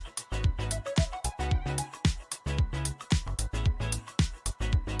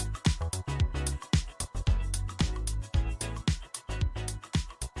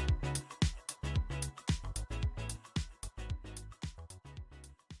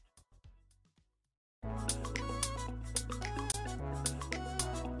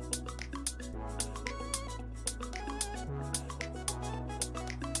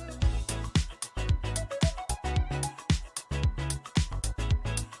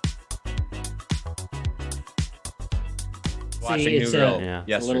watching New Girl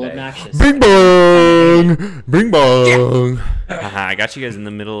It's a little yesterday. obnoxious. Bing bong! Bing bong! I got you guys in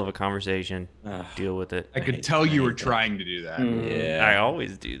the middle of a conversation. Deal with it. I could tell you were trying to do that. Yeah. I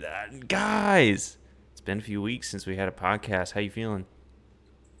always do that. Guys, it's been a few weeks since we had a podcast. How you feeling?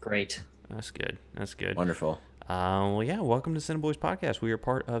 Great. That's good. That's good. Wonderful. Well, yeah, welcome to CineBoiz Podcast. We are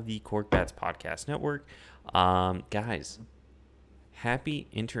part of the Cork Bats Podcast Network. Guys, happy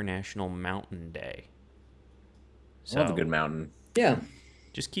International Mountain Day. I love a good mountain. Yeah.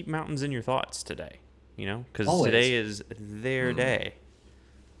 Just keep mountains in your thoughts today, you know, because Always. today is their day.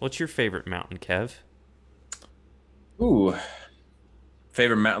 What's your favorite mountain, Kev? Ooh.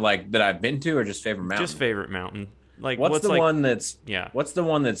 Favorite mountain, like that I've been to, or just favorite mountain? Just favorite mountain. Like what's the like, one that's yeah? What's the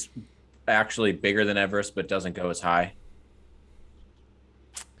one that's actually bigger than Everest but doesn't go as high?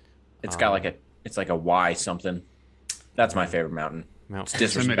 It's got it's like a Y something. That's my favorite mountain. It's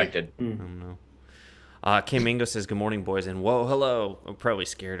disrespected. I don't know. K Mingo says, "Good morning, boys," and whoa, hello. I probably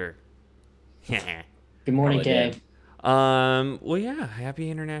scared her. Good morning, Kay. Well, yeah,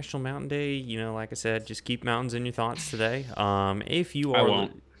 happy International Mountain Day. You know, like I said, just keep mountains in your thoughts today. If you are, I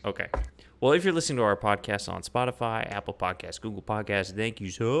won't. Okay. Well, if you're listening to our podcast on Spotify, Apple Podcasts, Google Podcasts, thank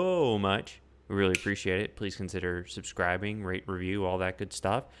you so much. We really appreciate it. Please consider subscribing, rate, review, all that good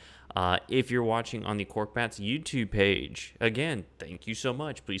stuff. If you're watching on the Cork Bats YouTube page, again, thank you so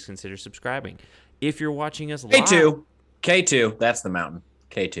much. Please consider subscribing. If you're watching us live... K2, that's the mountain.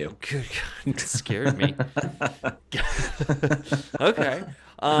 K2. Good God, it scared me. Okay.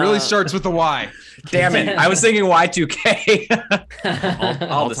 Really starts with the Y. Damn it. I was thinking Y2K.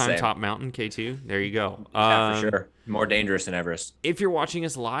 All-time top mountain, K2. There you go. Yeah, for sure. More dangerous than Everest. If you're watching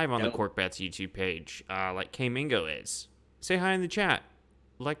us live on the Cork Bats YouTube page, like K Mingo is, say hi in the chat.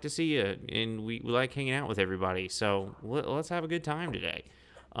 Like to see you, and we like hanging out with everybody. So let's have a good time today.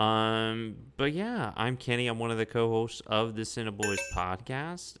 But yeah, I'm Kenny. I'm one of the co-hosts of the CineBoiz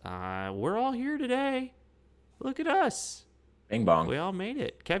podcast. We're all here today. Look at us. Bing bong. We all made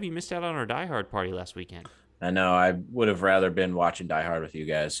it. Kev, you missed out on our Die Hard party last weekend. I know. I would have rather been watching Die Hard with you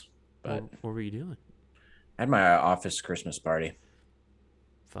guys. But what were you doing? I had my office Christmas party.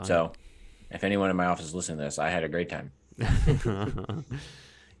 Fun. So if anyone in my office is listening to this, I had a great time.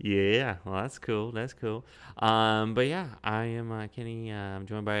 Yeah, well, that's cool. That's cool. But yeah, I am Kenny. I'm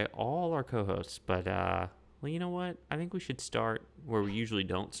joined by all our co-hosts. But well, you know what? I think we should start where we usually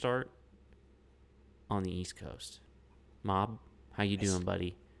don't start, on the East Coast. Mob, how you doing,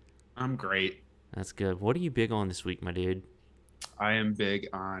 buddy? I'm great. That's good. What are you big on this week, my dude? I am big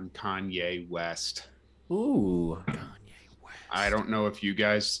on Kanye West. Ooh. Kanye West. I don't know if you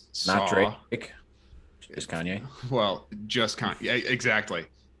guys saw. Not Drake. Just Kanye. Well, just Kanye. Exactly.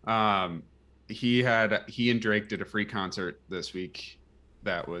 He and Drake did a free concert this week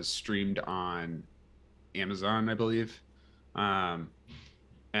that was streamed on Amazon, I believe. And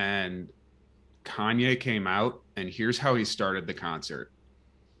Kanye came out, and here's how he started the concert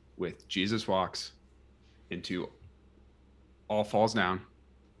with Jesus Walks, into All Falls Down,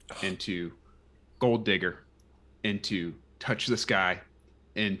 into Gold Digger, into Touch the Sky,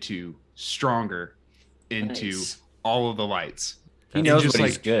 into Stronger, into All of the Lights. He knows what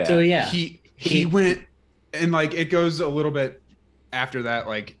he's good at. So yeah, he went, and like it goes a little bit after that.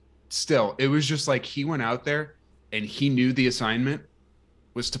 Like still, it was just like he went out there and he knew the assignment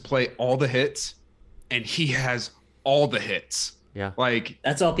was to play all the hits, and he has all the hits. Yeah, like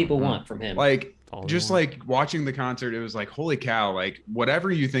that's all people want from him. Like just like watching the concert, it was like, holy cow! Like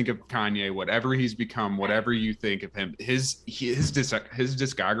whatever you think of Kanye, whatever he's become, whatever you think of him, his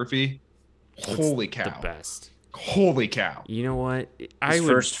discography, holy cow, the best. Holy cow! You know what?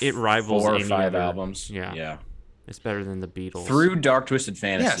 It rivals 4 or any 5 other albums. Yeah. It's better than the Beatles. Through Dark Twisted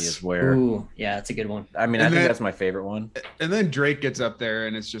Fantasy is where. Ooh, yeah, that's a good one. I mean, I think that's my favorite one. And then Drake gets up there,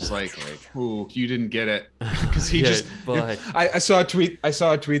 and it's just like, ooh, you didn't get it, because he but I saw a tweet. I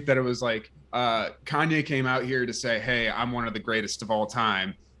saw a tweet that it was like, Kanye came out here to say, "Hey, I'm one of the greatest of all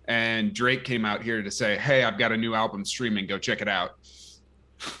time," and Drake came out here to say, "Hey, I've got a new album streaming. Go check it out."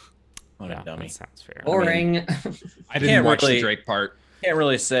 What a dummy. That sounds fair. Boring. I didn't watch the Drake part. Can't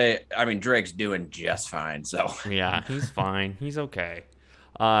really say. I mean, Drake's doing just fine. So yeah, he's fine. He's okay.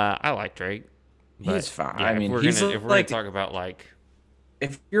 I like Drake. He's fine. Yeah, I mean, if we're gonna talk about like,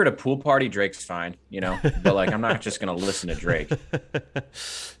 if you're at a pool party, Drake's fine. You know, but like, I'm not just gonna listen to Drake.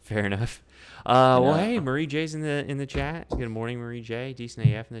 Fair enough. Well, hey, Marie J's in the chat. Good morning, Marie J. Decent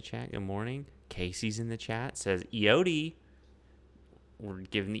AF in the chat. Good morning. Casey's in the chat. Says EOTY. We're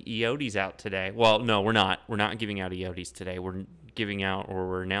giving the EOTYs out today. Well, no, we're not. We're not giving out EOTYs today. We're giving out, or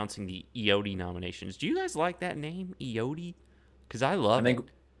we're announcing the EOTY nominations. Do you guys like that name, EOTY? Because I love it.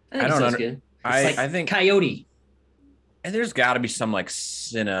 I think I think Coyote. And there's got to be some like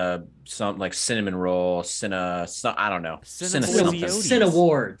some like cinnamon roll, I don't know.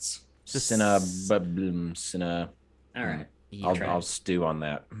 Cinewards. Cinna. All right. I'll stew on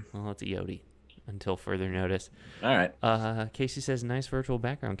that. Well, it's EOTY until further notice. All right. Casey says, nice virtual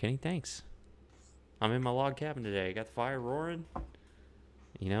background, Kenny. Thanks. I'm in my log cabin today. Got the fire roaring.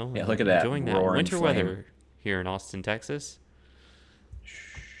 You know, yeah, look at that. Enjoying that winter weather here in Austin, Texas.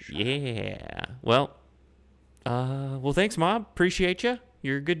 Yeah. Well, thanks, Mob. Appreciate you.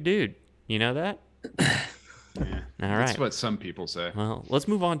 You're a good dude. You know that? Yeah. All right. That's what some people say. Well, let's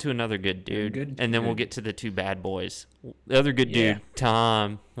move on to another good dude, and then we'll get to the two bad boys. The other good dude,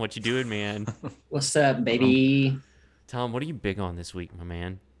 Tom. What you doing, man? What's up, baby? Tom, what are you big on this week, my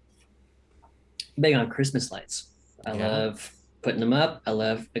man? Big on Christmas lights. I love putting them up. I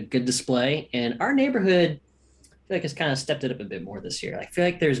love a good display. And our neighborhood, I feel like, has kind of stepped it up a bit more this year. I feel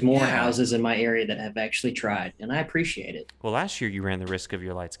like there's more houses in my area that have actually tried, and I appreciate it. Well, last year you ran the risk of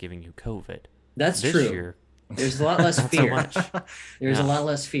your lights giving you COVID. That's this true. Year, there's a lot less fear. So There's a lot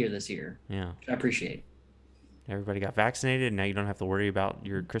less fear this year. Yeah. I appreciate. Everybody got vaccinated, and now you don't have to worry about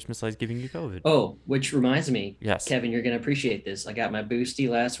your Christmas lights giving you COVID. Oh, which reminds me, yes, Kevin, you're going to appreciate this. I got my boosty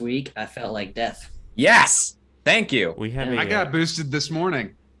last week. I felt like death. Yes. Thank you. I got boosted this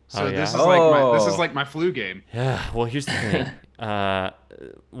morning. So this is like my flu game. Yeah. Well, here's the thing.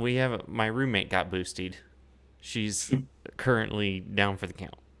 My roommate got boosted. She's currently down for the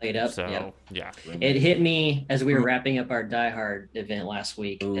count. Laid up. So yeah. It hit me as we were wrapping up our Die Hard event last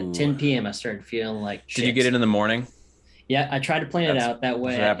week. At 10 p.m. I started feeling like shit. Did you get it in the morning? Yeah, I tried to plan it out that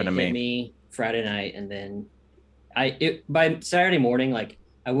way. What happened to me Friday night, and then by Saturday morning, like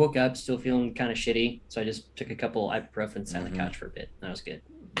I woke up still feeling kind of shitty, so I just took a couple ibuprofen, sat on the couch for a bit. That was good.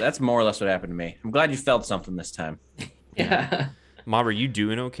 That's more or less what happened to me. I'm glad you felt something this time. Yeah. Mob, are you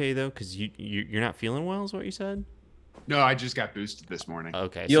doing okay though? Because you're not feeling well, is what you said? No, I just got boosted this morning.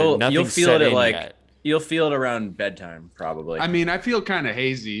 Okay, you'll feel it yet. You'll feel it around bedtime probably. I mean, I feel kind of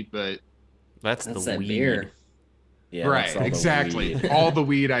hazy, but that's the that weed. Beer. Yeah, right, exactly. All the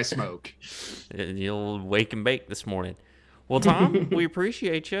weed I smoke. You'll wake and bake this morning. Well, Tom, we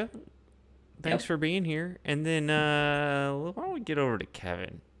appreciate you. Thanks for being here. And then why don't we get over to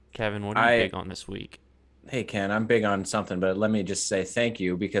Kevin? Kevin, what are you big on this week? Hey, Ken, I'm big on something, but let me just say thank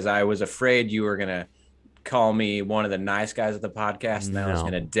you because I was afraid you were going to call me one of the nice guys at the podcast, and that was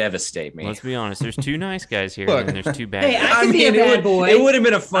going to devastate me. Let's be honest. There's two nice guys here, and there's two bad guys. Hey, I can be a bad boy. It would have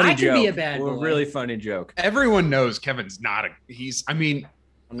been a funny joke. I can be a bad boy. A really funny joke. Everyone knows Kevin's not he's a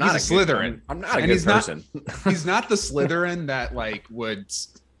Slytherin. I'm not a good person. He's not the Slytherin that like would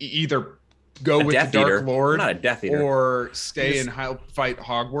either go with the Dark Lord I'm not a Death Eater. Or stay and fight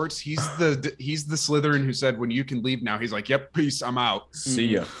Hogwarts. He's the Slytherin who said when you can leave now. He's like, yep, peace, I'm out. See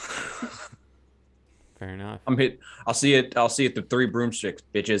ya. Fair enough. I'll see it. I'll see it. The 3 broomsticks,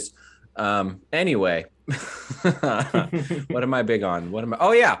 bitches. Anyway, what am I big on?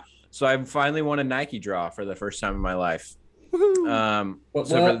 Oh yeah. So I finally won a Nike draw for the first time in my life. So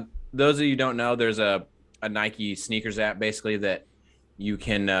for those of you who don't know, there's a Nike sneakers app basically that you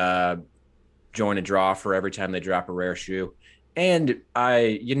can join a draw for every time they drop a rare shoe. And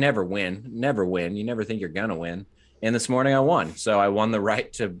you never win. You never think you're gonna win. And this morning I won. So I won the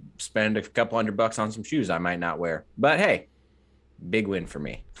right to spend a couple $100 on some shoes I might not wear. But hey, big win for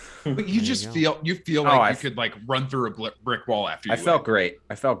me. But you just feel like you could like run through a brick wall after you I felt great.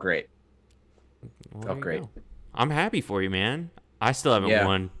 Well, felt great. Go. I'm happy for you, man. I still haven't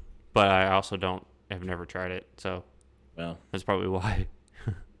won, but I also have never tried it. So well, that's probably why.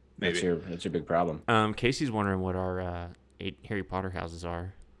 Maybe. That's your big problem. Casey's wondering what our 8 Harry Potter houses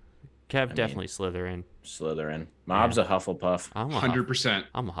are. Kev, definitely Slytherin. Mob's a Hufflepuff. I'm 100%.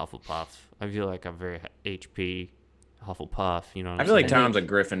 I'm a Hufflepuff. I feel like I'm very HP Hufflepuff. You know what I feel like Tom's a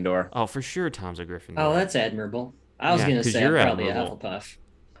Gryffindor. Oh, for sure Tom's a Gryffindor. Oh, that's admirable. I was going to say I'm probably a Hufflepuff.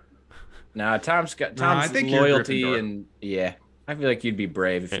 Nah, Tom's loyalty and I feel like you'd be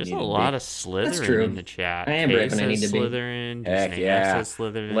brave if There's you needed to be. There's a lot of Slytherin in the chat. I am brave when I need to be. Slytherin. Heck yeah.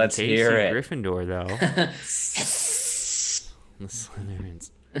 Slytherin. Let's hear it. Gryffindor, though. The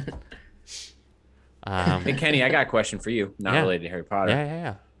Slytherins. Hey, Kenny, I got a question for you. Not related to Harry Potter.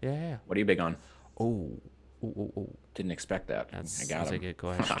 Yeah. What are you big on? Oh. Didn't expect that. That's a good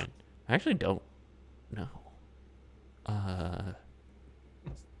question. I actually don't know.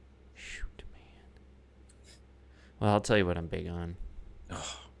 Shoot, man. Well, I'll tell you what I'm big on.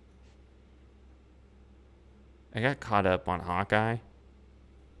 I got caught up on Hawkeye.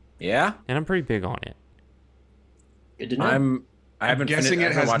 Yeah? And I'm pretty big on it. Good to know. I'm guessing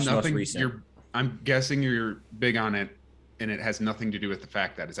it has nothing. I'm guessing you're big on it, and it has nothing to do with the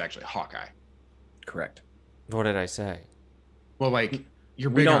fact that it's actually Hawkeye. Correct. What did I say? Well, like you're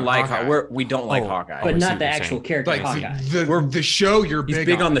We big don't on like Hawkeye. we don't like Oh, Hawkeye. but I see not what the you're actual saying. character like Hawkeye. the show you're He's big,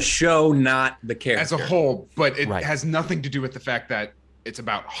 big on the show, not the character. as a whole, but it Right. has nothing to do with the fact that it's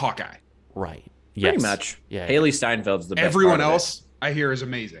about Hawkeye. Right. Pretty Yes. much. Yeah. Haley Steinfeld's the best. Everyone part of it. else I hear is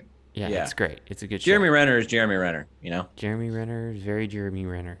amazing. Yeah, Yeah. it's great. It's a good Jeremy show. Renner is Jeremy Renner. You know. Jeremy Renner is very Jeremy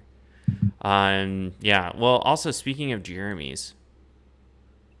Renner. Yeah. Well, also speaking of Jeremys,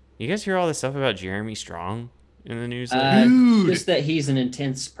 you guys hear all this stuff about Jeremy Strong in the news lately? Dude. Just that he's an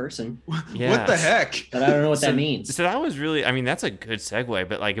intense person, Yeah. What the heck? but I don't know what that means. So that was really, I mean, that's a good segue,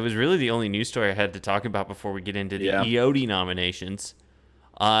 but like it was really the only news story I had to talk about before we get into the Yeah. EOTY nominations.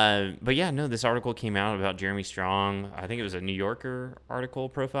 But yeah, no, this article came out about Jeremy Strong. I think it was a New Yorker article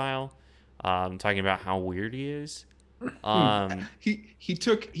profile, talking about how weird he is. He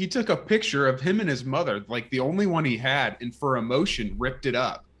took a picture of him and his mother, like the only one he had, and for emotion ripped it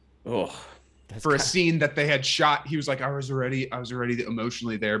up. Oh, That's For a kinda- scene that they had shot. He was like, I was already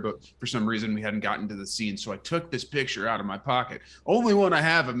emotionally there, but for some reason we hadn't gotten to the scene. So I took this picture out of my pocket, only one I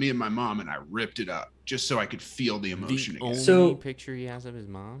have of me and my mom, and I ripped it up just so I could feel the emotion the again. only So- picture he has of his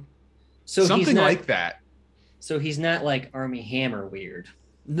mom. So Something he's not, like that. So he's not like Army Hammer weird.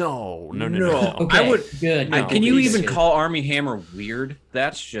 No. No. Okay, I would- good. No. Can you Good, even good. call Army Hammer weird?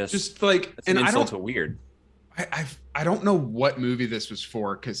 That's Just like, that's an and I insult don't, to weird. I don't know what movie this was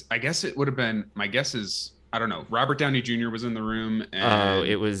for, because I guess it would have been, my guess is, I don't know, Robert Downey Jr. was in the room. And Oh,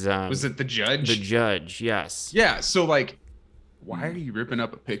 it was it The Judge? The Judge, yes. Yeah, so like, why are you ripping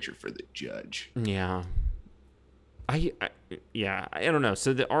up a picture for The Judge? Yeah. I don't know.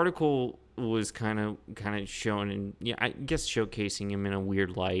 So the article was kind of showing, and yeah, I guess showcasing him in a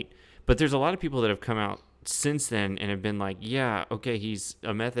weird light. But there's a lot of people that have come out since then and have been like, yeah, okay, he's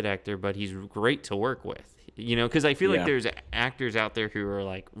a method actor, but he's great to work with. You know, because I feel like Yeah. there's actors out there who are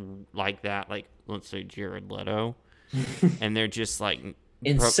like that, like let's say Jared Leto, and they're just like people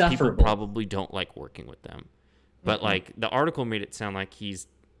Insufferable. probably don't like working with them. But like the article made it sound like he's,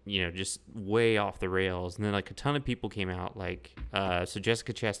 you know, just way off the rails. And then like a ton of people came out, like so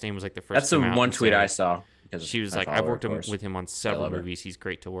Jessica Chastain was like the first. That's to the come out one and tweet say- I saw. Because She was I like, follow I've her, worked of course. with him on several love her. movies. He's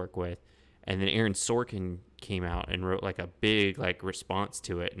great to work with. And then Aaron Sorkin came out and wrote like a big like response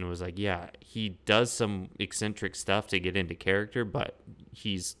to it and was like, yeah, he does some eccentric stuff to get into character, but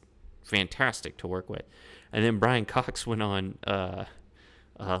he's fantastic to work with. And then Brian Cox went on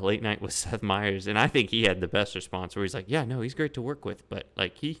Late Night with Seth Meyers, and I think he had the best response where he's like, yeah, no, he's great to work with, but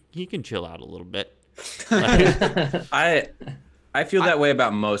like he can chill out a little bit. I feel that way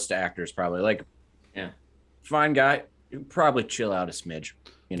about most actors, probably. Like, Yeah. fine guy, probably chill out a smidge.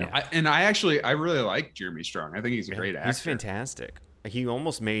 You know, I really like Jeremy Strong. I think he's a great actor. He's fantastic. He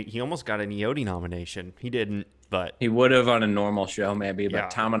almost got an EOTY nomination. He didn't, but he would have on a normal show, maybe. But Yeah.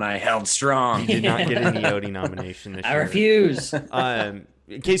 Tom and I held strong. he did not get an EOTY nomination this I year. refuse.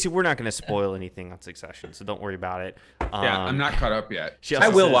 Casey, we're not going to spoil anything on Succession, so don't worry about it. Yeah, I'm not caught up yet. She I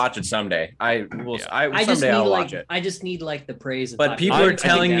also will said- watch it someday. I will. Yeah. I just Someday need I'll like watch it. I just need like the praise. And But people popularity are to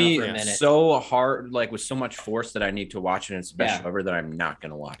take telling down me for a minute. so hard, like with so much force, that I need to watch it. And it's the best Yeah. show ever. That I'm not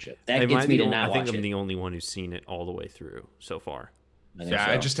going to watch it. that Am gets I me the to only- not I think watch I'm it. the only one who's seen it all the way through so far. I think Yeah,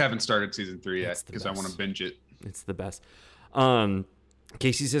 so. I just haven't started season 3 yet It's the because I want best. to binge it. It's the best.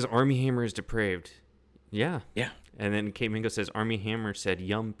 Casey says Army Hammer is depraved. Yeah. Yeah. And then Kate Mingo says Army Hammer said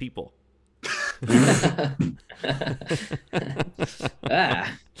yum people.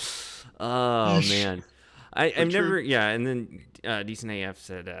 Ah, Oh man, I've never. Yeah, and then Decent AF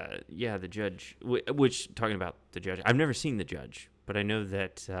said, yeah, the judge. Which talking about the judge, I've never seen the judge, but I know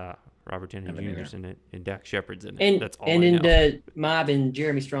that Robert Downey Haven't Jr. either. is in it and Dak Shepard's in it. and That's all and I in know. the Mob and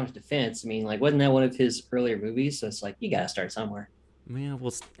Jeremy Strong's defense, I mean, like, wasn't that one of his earlier movies? So it's like you gotta start somewhere. Yeah,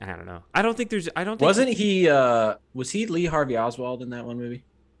 well, I don't know. I don't think. Wasn't he? Was he Lee Harvey Oswald in that one movie?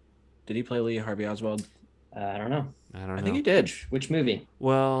 Did he play Lee Harvey Oswald? I don't know I don't know. I think he did. which movie.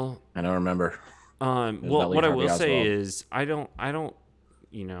 Well, I don't remember. well, about Lee what I Harvey will say Oswald. is, I don't,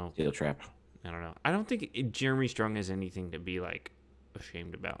 you know, Steel Trap. I don't know. I don't think Jeremy Strong has anything to be like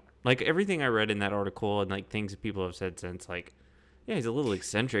ashamed about. Like everything I read in that article and like things that people have said since, like, yeah, he's a little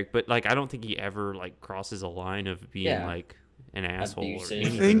eccentric, but like I don't think he ever like crosses a line of being Yeah. like an asshole or Abusive.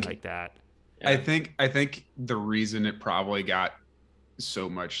 anything think- like that. I think the reason it probably got so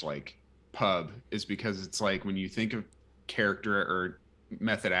much like pub is because it's like when you think of character or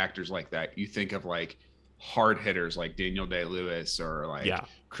method actors like that, you think of like hard hitters like Daniel Day-Lewis or like Yeah.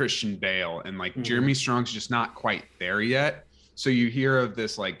 Christian Bale, and like Mhm. Jeremy Strong's just not quite there yet. So you hear of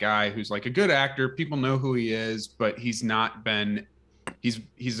this like guy who's like a good actor, people know who he is, but he's not been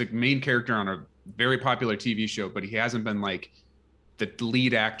he's a main character on a very popular TV show, but he hasn't been like the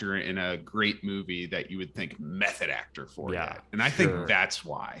lead actor in a great movie that you would think method actor for. Yeah, yet. And I think that's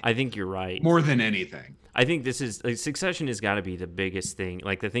why. I think you're right. More than anything. I think this is like, Succession has got to be the biggest thing,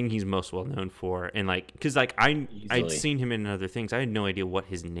 like the thing he's most well known for, and like because like I'd seen him in other things. I had no idea what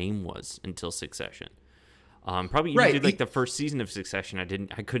his name was until Succession. Probably even did like the first season of Succession.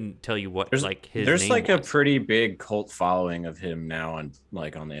 I couldn't tell you what his there's name like was. a pretty big cult following of him now on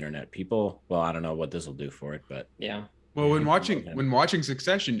the internet. People, well, I don't know what this will do for it, but yeah. Well, when watching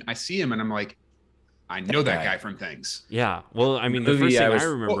Succession, I see him and I'm like, I know that guy from things. Yeah. Well, I mean, the first thing I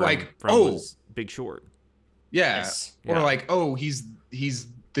remember was Big Short. Yeah. Yes. Or like, he's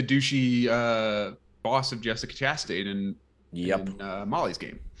the douchey boss of Jessica Chastain in Molly's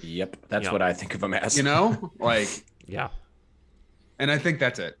Game. Yep. That's what I think of him as. You know? Like yeah. And I think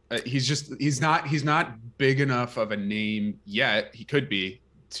that's it. He's not big enough of a name yet. He could be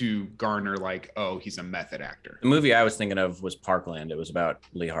to garner like, he's a method actor. The movie I was thinking of was Parkland. It was about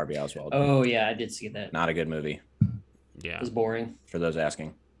Lee Harvey Oswald. Oh yeah, I did see that. Not a good movie. Yeah. It was boring. For those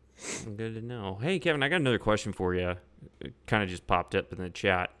asking. Good to know. Hey, Kevin, I got another question for you. It kind of just popped up in the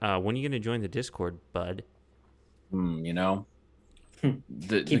chat. When are you going to join the Discord, bud? You know,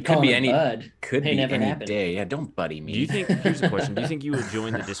 Keep could be any bud. Could be any day. Yeah, don't buddy me. Do you think? Here's a question. Do you think you would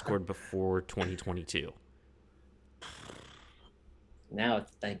join the Discord before 2022? Now I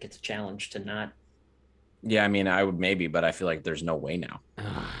think it's a challenge to not. Yeah, I mean, I would maybe, but I feel like there's no way now.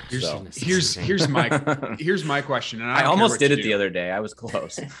 Here's my question, and I almost did it the other day. I was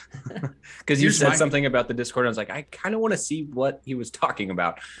close because you said something about the Discord. I was like, I kind of want to see what he was talking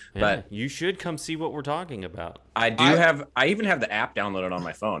about. Yeah, but you should come see what we're talking about. I even have the app downloaded on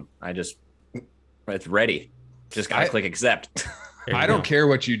my phone. It's ready. Just gotta click accept. I don't care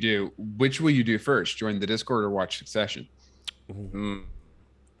what you do. Which will you do first? Join the Discord or watch Succession?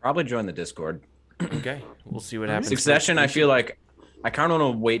 Probably join the Discord. Okay, we'll see what happens. Succession, I feel like I kind of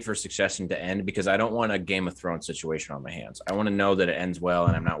want to wait for Succession to end because I don't want a Game of Thrones situation on my hands. I want to know that it ends well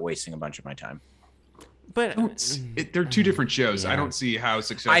and I'm not wasting a bunch of my time. But they're two different shows. Yeah. I don't see how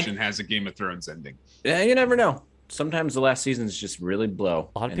Succession has a Game of Thrones ending. Yeah, you never know. Sometimes the last seasons just really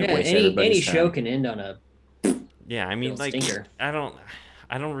blow. Any show can end on a. Yeah, I mean, like stinker. I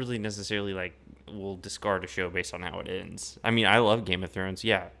don't really necessarily like. Will discard a show based on how it ends. I mean, I love Game of Thrones.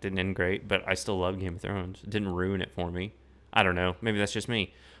 Yeah, it didn't end great, but I still love Game of Thrones. It didn't ruin it for me. I don't know. Maybe that's just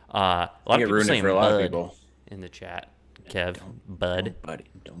me. A lot of people saying a lot of people in the chat. Kev, Bud.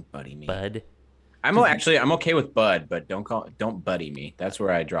 Don't buddy me. Bud. I'm okay with Bud, but don't buddy me. That's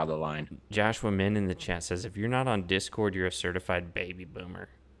where I draw the line. Joshua Min in the chat says, if you're not on Discord, you're a certified baby boomer.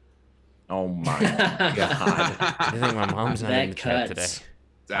 Oh my God. I think my mom's not in the chat today.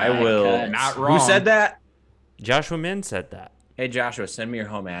 I will. Not wrong. Who said that? Joshua Min said that. Hey, Joshua, send me your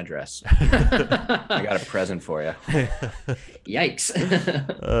home address. I got a present for you. Yikes.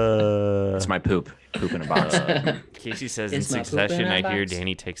 It's my poop. Poop in a box. Casey says, in Succession, I hear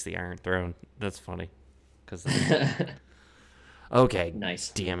Danny takes the Iron Throne. That's funny. Okay.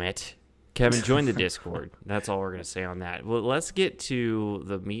 Nice. Damn it. Kevin, join the Discord. That's all we're going to say on that. Well, let's get to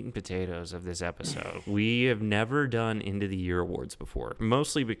the meat and potatoes of this episode. We have never done End of the Year awards before,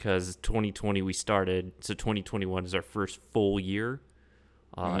 mostly because 2020 we started, so 2021 is our first full year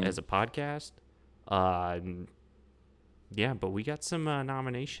as a podcast. Yeah, but we got some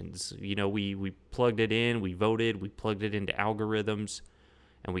nominations. You know, we plugged it in, we voted, we plugged it into algorithms,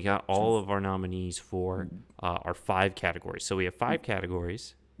 and we got all of our nominees for our 5 categories. So we have 5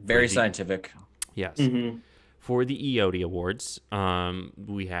 categories. Very scientific. Yes. For the EOTY Awards,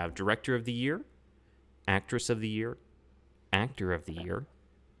 we have Director of the Year, Actress of the Year, Actor of the Year,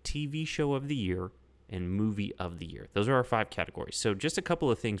 TV Show of the Year, and Movie of the Year. Those are our 5 categories. So just a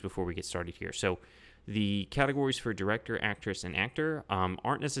couple of things before we get started here. So the categories for Director, Actress, and Actor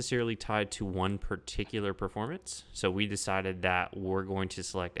aren't necessarily tied to one particular performance. So we decided that we're going to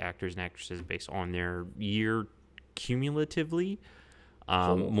select actors and actresses based on their year cumulatively.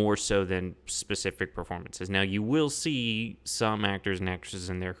 More so than specific performances. Now, you will see some actors and actresses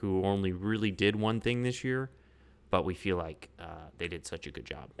in there who only really did one thing this year, but we feel like they did such a good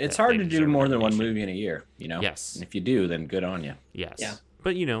job. It's hard to do more than one movie in a year, you know? Yes. And if you do, then good on you. Yes. Yeah.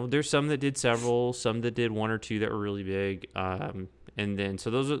 But, you know, there's some that did several, some that did 1 or 2 that were really big. And then, so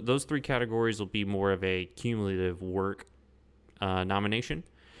those 3 categories will be more of a cumulative work nomination.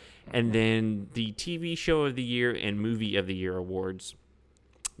 And then the TV Show of the Year and Movie of the Year awards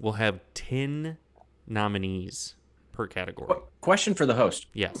we'll have 10 nominees per category. Question for the host.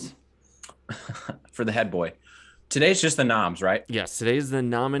 Yes. For the head boy. Today's just the noms, right? Yes, today's the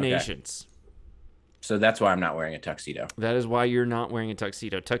nominations. So that's why I'm not wearing a tuxedo. That is why you're not wearing a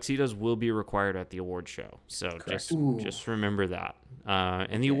tuxedo. Tuxedos will be required at the award show. So just remember that.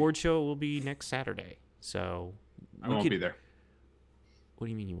 And the award show will be next Saturday. So I won't be there. What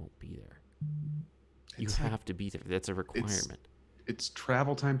do you mean you won't be there? You have to be there. That's a requirement. It's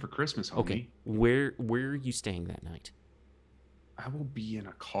travel time for Christmas, homie. Okay. Where are you staying that night? I will be in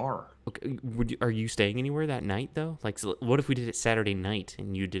a car. Okay. Are you staying anywhere that night though? Like, so what if we did it Saturday night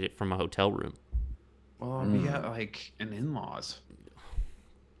and you did it from a hotel room? Well, I'll be at like an in-laws.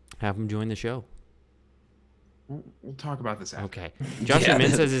 Have them join the show. We'll talk about this after. Okay. Joshua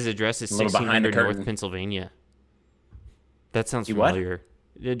Min says his address is 1600 North Pennsylvania. That sounds familiar.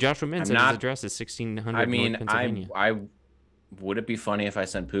 Joshua Min says his address is 1600 North Pennsylvania. I would it be funny if I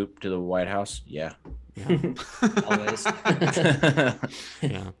sent poop to the White House? Yeah. Always.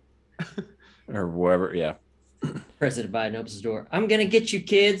 Yeah. Or wherever, yeah. President Biden opens the door. I'm gonna get you,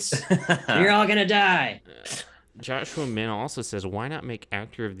 kids. You're all gonna die. Joshua Min also says, why not make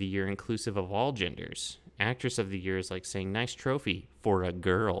actor of the year inclusive of all genders? Actress of the year is like saying nice trophy for a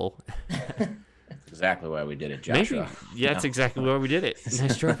girl. Exactly why we did it, Joshua. Maybe. Yeah, that's exactly why we did it.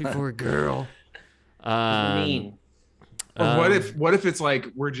 Nice trophy for a girl. Mean. Or what if it's like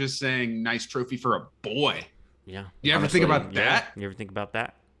we're just saying nice trophy for a boy? Yeah. You ever think about that? You ever think about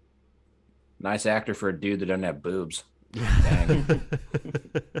that? Nice actor for a dude that doesn't have boobs. Dang.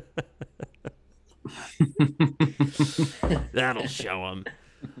 That'll show him.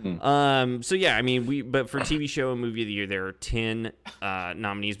 So yeah, I mean, but for TV show and movie of the year, there are 10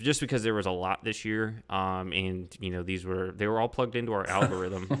 nominees, just because there was a lot this year. And you know, they were all plugged into our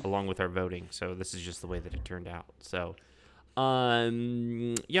algorithm along with our voting. So this is just the way that it turned out. So,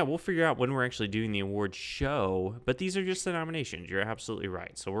 yeah, we'll figure out when we're actually doing the award show, but these are just the nominations. You're absolutely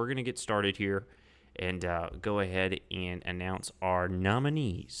right. So we're going to get started here and go ahead and announce our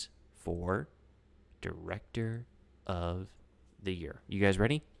nominees for Director of the Year. You guys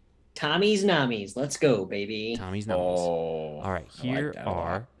ready? Tommy's Nommies. Let's go, baby. Tommy's Nommies. Oh, all right, here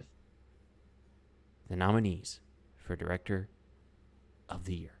are the nominees for Director of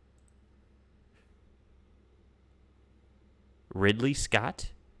the Year. Ridley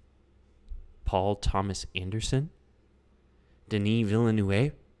Scott, Paul Thomas Anderson, Denis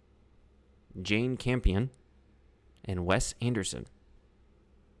Villeneuve, Jane Campion, and Wes Anderson.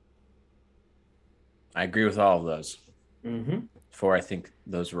 I agree with all of those. Mm-hmm. For I think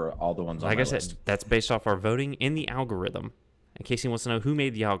those were all the ones on my list. That's based off our voting in the algorithm. In case he wants to know who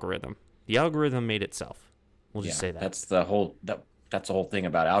made the algorithm, the algorithm made itself. We'll just say that. That's the whole thing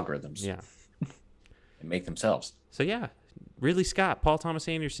about algorithms. Yeah, they make themselves. So yeah, Ridley Scott, Paul Thomas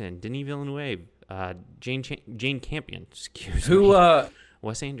Anderson, Denis Villeneuve, Jane Campion. Excuse me.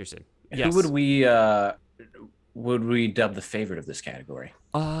 Wes Anderson. Yes. Who would we dub the favorite of this category?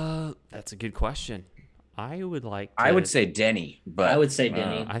 That's a good question. I would say Denny, but I would say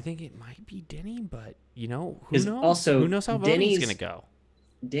Denny. I think it might be Denny, but you know, who knows? Also, who knows how voting's gonna go?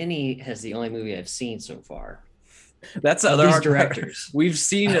 Denny has the only movie I've seen so far. That's the other hard directors. Part. We've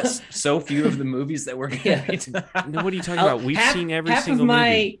seen so few of the movies that we're going to. No, what are you talking about? We've seen every single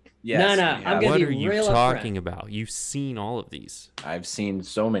movie. Yes, no. I'm gonna what be are you real talking upfront. about? You've seen all of these. I've seen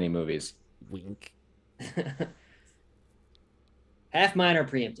so many movies. Wink. Half mine are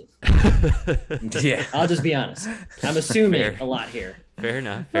preemptive. Yeah, I'll just be honest. I'm assuming a lot here. Fair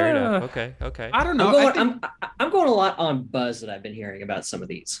enough. Okay. I don't know. I'm going a lot on buzz that I've been hearing about some of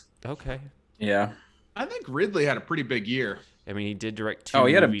these. Okay. Yeah. I think Ridley had a pretty big year. I mean, he did direct two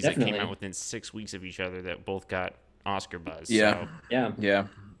movies that came out within 6 weeks of each other that both got Oscar buzz. Yeah. So. Yeah.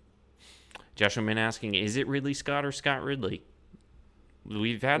 Joshua Min asking, is it Ridley Scott or Scott Ridley?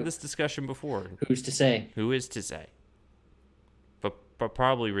 We've had this discussion before. Who's to say? Who is to say? But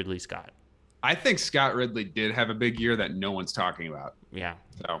probably Ridley Scott. I think Scott Ridley did have a big year that no one's talking about. Yeah.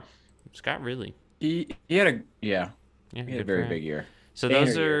 So Scott Ridley. He had a very big year. So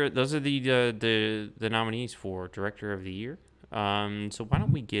those are the nominees for Director of the Year. So why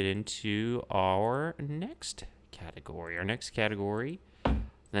don't we get into our next category? Our next category,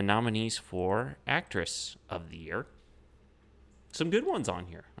 the nominees for Actress of the Year. Some good ones on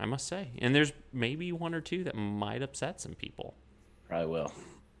here, I must say. And there's maybe one or two that might upset some people. Probably will.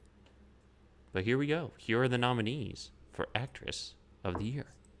 But here we go. Here are the nominees for Actress of the Year.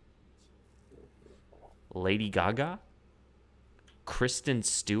 Lady Gaga, Kristen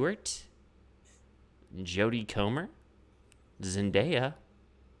Stewart, Jodie Comer, Zendaya,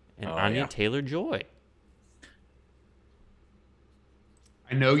 and Anya Taylor-Joy.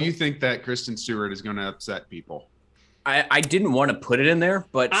 I know you think that Kristen Stewart is going to upset people. I didn't want to put it in there,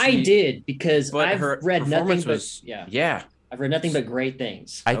 but I did because I've read nothing but yeah. I've heard nothing but great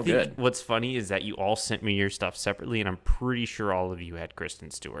things. I Oh, think good. what's funny is that you all sent me your stuff separately, and I'm pretty sure all of you had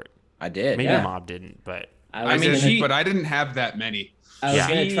Kristen Stewart. I did. Maybe Yeah. Mob didn't, but I was mean, gonna- but I didn't have that many. I was Yeah.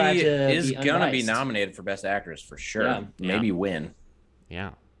 gonna try She to is be gonna be unbiased. nominated for Best Actress for sure. Yeah. Maybe win.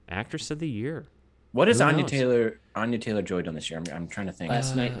 yeah, Actress of the Year. What has Who Anya knows? Taylor Joy done this year? I'm trying to think.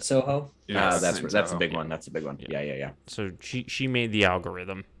 Last night in Soho. Yeah, that's a big Yeah. one. That's a big one. Yeah. So she made the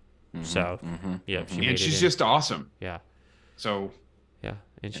algorithm. So yeah, she made And it she's in. just awesome. yeah, So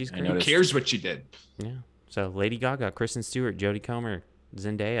and she's I great. who noticed. cares what she did? Yeah. So Lady Gaga, Kristen Stewart, Jodie Comer,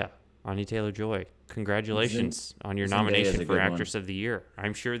 Zendaya, Anya Taylor-Joy. Congratulations on your Zendaya's a nomination for good one. Actress of the Year.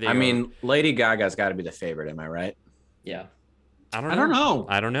 I'm sure they. I mean, Lady Gaga's got to be the favorite. Am I right? Yeah. I I don't know.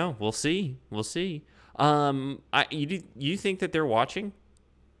 I don't know. We'll see. You think that they're watching?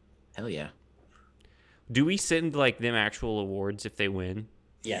 Hell yeah. Do we send like them actual awards if they win?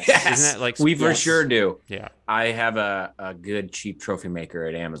 Yes. Isn't that like we for Yes. sure do. Yeah. I have a good cheap trophy maker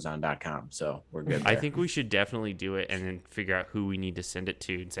at Amazon.com, so we're good. I there. think we should definitely do it and then figure out who we need to send it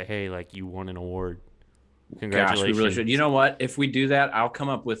to and say, hey, like you won an award. Gosh, Congratulations. we really should. You know what? If we do that, I'll come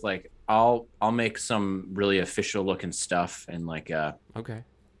up with like I'll make some really official looking stuff and like Okay.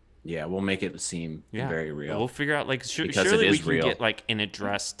 yeah, we'll make it seem Yeah. very real. We'll figure out like Because surely it we is can real. get like an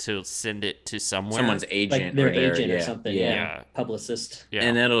address to send it to somewhere. Someone's agent, Like their or their- agent or yeah, something. Yeah. Yeah. Publicist. Yeah.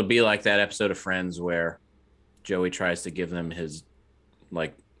 And then it'll be like that episode of Friends where Joey tries to give them his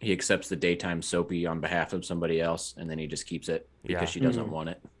like he accepts the daytime soapy on behalf of somebody else, and then he just keeps it because Yeah. she doesn't Mhm. want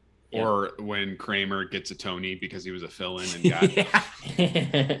it. Yeah. Or when Kramer gets a Tony because he was a fill-in and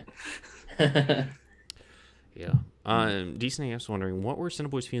got Yeah. Yeah. Decent AF's wondering, what were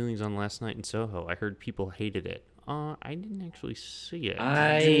CineBoiz feelings on last night in Soho? I heard people hated it. I didn't actually see it.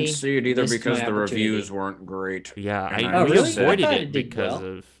 I didn't see it either missed because my the opportunity. reviews weren't great. yeah, And I I we really? avoided I thought it it did because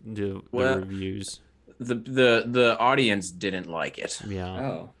well. of the Well, reviews. The audience didn't like it Yeah.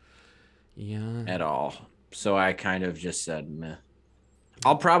 Oh. Yeah. at all. So I kind of just said meh.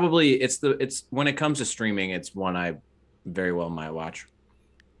 I'll probably it's when it comes to streaming, it's one I very well might watch.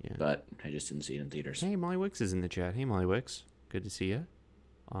 Yeah. But I just didn't see it in theaters. Hey, Molly Wicks is in the chat. Hey, Molly Wicks. Good to see you.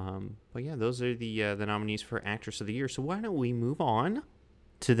 But yeah, those are the nominees for Actress of the Year. So why don't we move on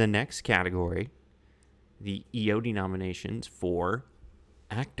to the next category, the EOTY nominations for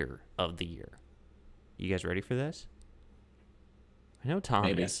Actor of the Year. You guys ready for this? I know Tom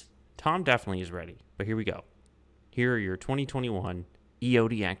Maybe. is. Tom definitely is ready. But here we go. Here are your 2021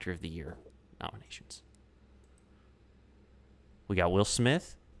 EOTY Actor of the Year nominations. We got Will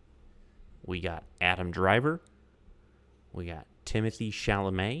Smith. We got Adam Driver. We got Timothy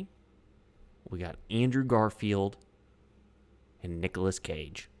Chalamet. We got Andrew Garfield. And Nicolas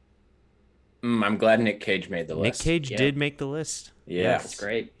Cage. I'm glad Nick Cage made the Nick list. Cage Yeah. did make the list. Yeah. That's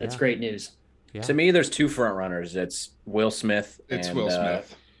great. That's Yeah. great news. Yeah. To me, there's two front runners. It's Will Smith. it's and, Will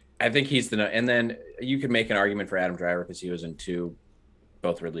Smith. I think he's and then you could make an argument for Adam Driver because he was in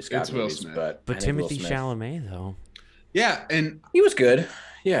both Ridley Scott It's Will movies. Smith. But I But think Will Timothy Smith- Chalamet, though. Yeah, and he was good.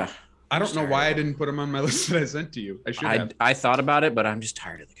 Yeah. I don't Just know tired why of I him. didn't put him on my list that I sent to you. I should have. I thought about it, but I'm just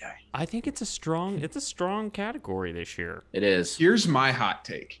tired of the guy. I think it's a strong category this year. It is. Here's my hot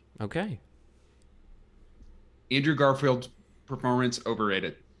take. Okay. Andrew Garfield's performance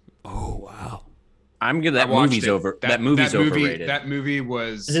overrated. Oh, wow. I'm good. That I watched movie's it. over. That movie's movie, overrated. That movie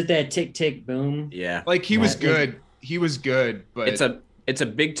was Is it that tick tick boom? Yeah. like he was Right. good. He was good, but It's a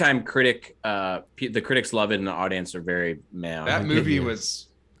big time critic. The critics love it, and the audience are very mad. that I'll movie give you- was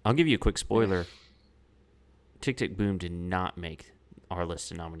I'll give you a quick spoiler. Tick Tick Boom did not make our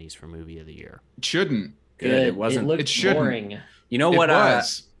list of nominees for Movie of the Year. shouldn't. Good. It wasn't. It looked it shouldn't. boring. You know It what?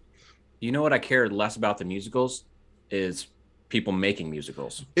 was. You know what I cared less about the musicals is people making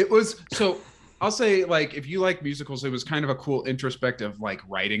musicals. It was so. I'll say, like, if you like musicals, it was kind of a cool introspective, like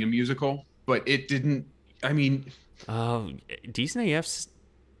writing a musical, but it didn't. I mean, Oh, Decent AF's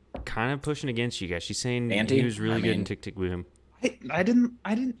kind of pushing against you guys. She's saying Anti? he was really I good in mean- Tick Tick Boom.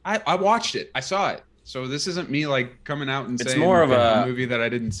 I watched it. I saw it. So this isn't me like coming out and It's saying more of a a- movie that I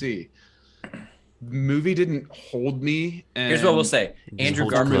didn't see. The movie didn't hold me. And Here's what we'll say: Just Andrew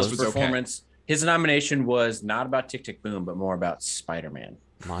hold it Garfield's close. Was okay. performance. His nomination was not about Tick Tick Boom, but more about Spider-Man.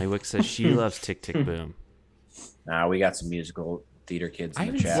 Molly Wick says she loves Tick Tick Boom. We got some musical theater kids in I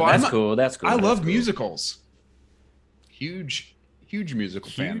the haven't chat. seen- Well, That's I'm- cool. That's cool. I That's love cool. musicals. Huge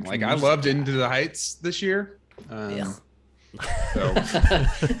musical fan. Huge Like I loved Into the Heights this year. Yeah. So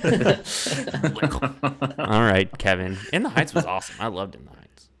All right, Kevin. In the Heights was awesome. I loved In the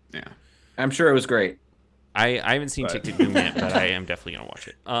Heights. yeah. I'm sure it was great. I haven't seen But- Tick Tick Boom yet, but I am definitely gonna watch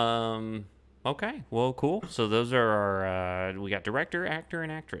it. Okay, well, cool. So those are our we got director, actor,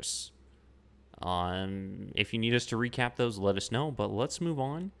 and actress. If you need us to recap those, let us know. But let's move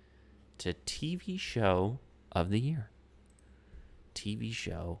on to TV show of the year. TV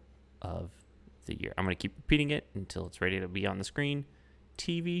show of the year. I'm going to keep repeating it until it's ready to be on the screen.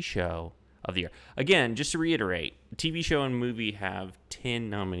 TV show of the year. Again, just to reiterate, TV show and movie have 10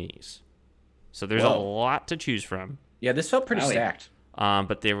 nominees. So there's a lot to choose from. Yeah, this felt pretty stacked.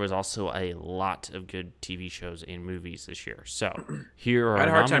 But there was also a lot of good TV shows and movies this year. So here are I had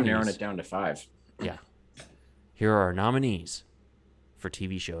a hard time nominees. narrowing it down to 5. Yeah. Here are our nominees for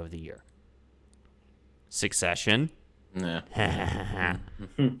TV show of the year. Succession. Nah.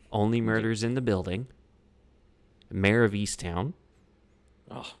 Only Murders in the Building. Mayor of Easttown.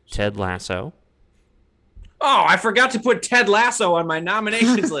 Ted Lasso. Oh, I forgot to put Ted Lasso on my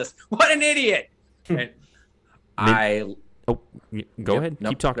nominations list. What an idiot! Go ahead.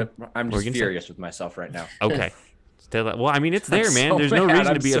 Keep talking. I'm just furious with myself right now. Okay. Well, I mean, it's there, I'm man. so There's no mad. reason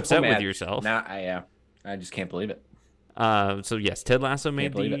I'm to be so upset with mad. yourself. Nah, I just can't believe it. So, yes, Ted Lasso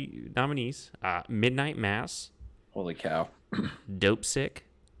made believe the nominees. Midnight Mass. Holy cow. Dope Sick.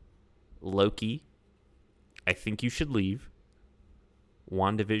 Loki. I Think You Should Leave.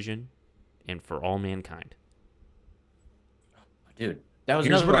 WandaVision. And For All Mankind. Dude, that was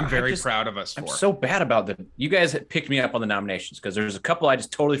Here's another what one. I'm very proud of us for. I'm so bad about them. You guys had picked me up on the nominations because there's a couple I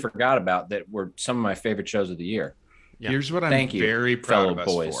just totally forgot about that were some of my favorite shows of the year. Yeah. Here's what I'm Thank you, very proud of us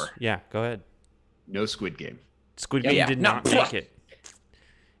boys. for. Yeah, go ahead. No Squid Game. Squid Game did not No. make it.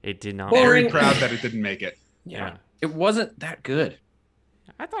 It did not. Very Boring. proud that it didn't make it. Yeah. It wasn't that good.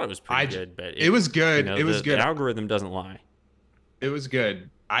 I thought it was pretty good, but It was good. You know, It was the good. algorithm doesn't lie. It was good.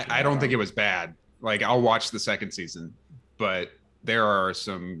 I don't think it was bad. Like, I'll watch the second season, but there are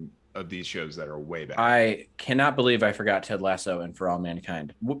some of these shows that are way better. I cannot believe I forgot Ted Lasso and For All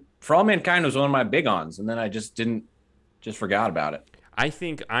Mankind. For All Mankind was one of my big ons, and then I just forgot about it. I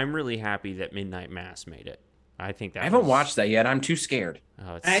think I'm really happy that Midnight Mass made it. I think that I haven't watched that yet. I'm too scared.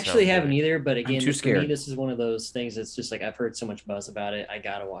 Oh, it's I actually so haven't good. either, but again, too for scared. me, this is one of those things that's just like I've heard so much buzz about it. I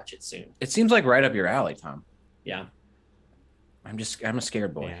gotta watch it soon. It seems like right up your alley, Tom. Yeah. I'm a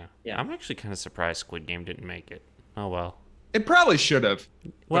scared boy. Yeah. I'm actually kind of surprised Squid Game didn't make it. Oh well. It probably should have.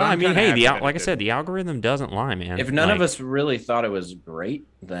 Well, I mean, hey, like I said, the algorithm doesn't lie, man. If none of us really thought it was great,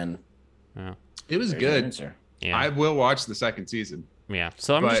 then It was there's your good. answer. Yeah. I will watch the second season. Yeah.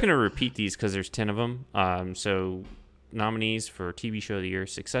 So I'm just But- going to repeat these because there's 10 of them. So nominees for TV show of the year: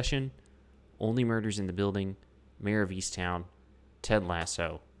 Succession, Only Murders in the Building, Mayor of Easttown, Ted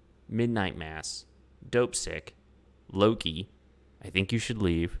Lasso, Midnight Mass, Dope Sick, Loki, I Think You Should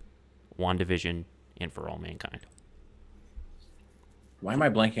Leave, WandaVision, and For All Mankind. Why am I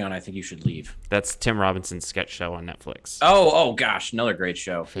blanking on I Think You Should Leave? That's Tim Robinson's sketch show on Netflix. Oh gosh, another great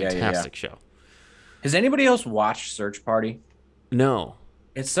show. Fantastic show. Has anybody else watched Search Party? No.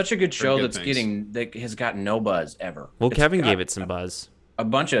 It's such a good show good that has gotten no buzz ever. Well, It's Kevin got gave it some buzz. a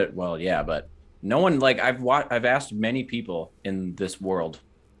bunch of but no one, like, I've asked many people in this world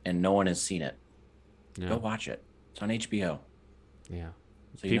and no one has seen it. No. Go watch it. It's on HBO. Yeah.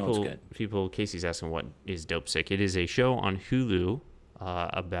 So you know it's good. Casey's asking what is Dope Sick. It is a show on Hulu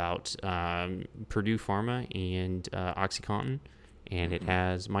about Purdue Pharma and OxyContin, and it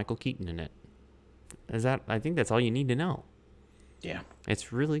has Michael Keaton in it. I think that's all you need to know. Yeah.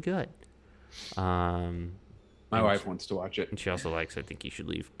 It's really good. My wife wants to watch it. And she also likes I Think You Should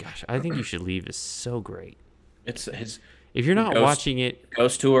Leave. Gosh, I Think You Should Leave is so great. It's his If you're not watching it,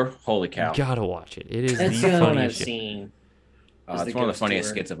 Ghost Tour. Holy cow. you gotta watch it. It is That's the the only one I've funniest shit. seen. It's one of the funniest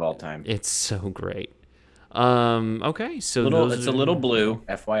skits of all time. It's so great. Okay, so It's a little blue,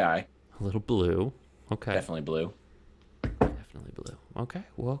 FYI. A little blue. Okay. Definitely blue. Definitely blue. Okay,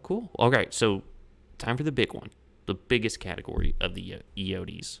 well, cool. Okay, so time for the big one. The biggest category of the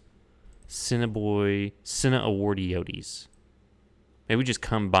EOTYs. Cine Award EOTYs. Maybe we just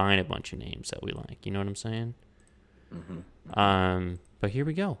combine a bunch of names that we like. You know what I'm saying? Mm-hmm. But here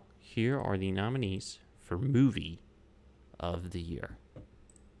we go. Here are the nominees for movie of the year.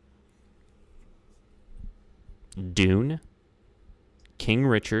 Dune, King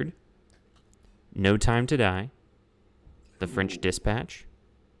Richard, No Time to Die, The French Dispatch,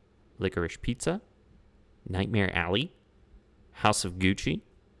 Licorice Pizza, Nightmare Alley, House of Gucci,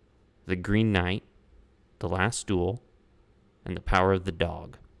 The Green Knight, The Last Duel, and The Power of the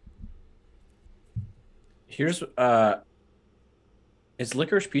Dog. Here's is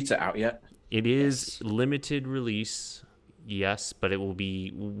Licorice Pizza out yet? It is limited release, yes, but it will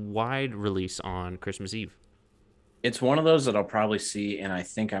be wide release on Christmas Eve. It's one of those that I'll probably see, and I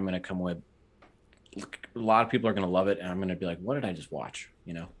think I'm going to come with. A lot of people are going to love it, and I'm going to be like, "What did I just watch?"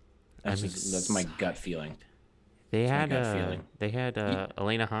 You know, that's my gut feeling. They That's my had gut feeling.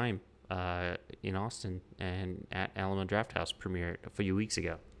 Elena Heim in Austin and at Alamo Drafthouse premiered a few weeks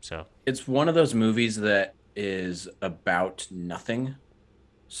ago. So it's one of those movies that is about nothing,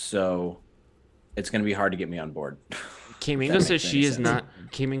 so it's going to be hard to get me on board. Kamingo says she is not.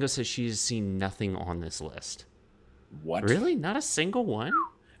 Kamingo says she has seen nothing on this list. What? Really? Not a single one?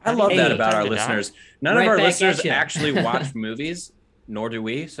 I love that about our listeners. None of our listeners actually watch movies, nor do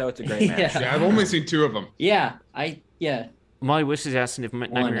we. So it's a great match. Yeah, I've only seen 2 of them. Yeah, Molly Wish is asking if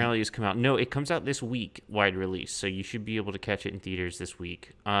Nightmare Alley has come out. No, it comes out this week, wide release. So you should be able to catch it in theaters this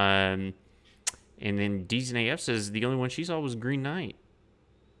week. And then DZNAF says the only one she saw was Green Knight.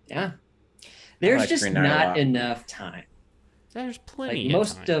 Yeah. There's just not enough time. There's plenty of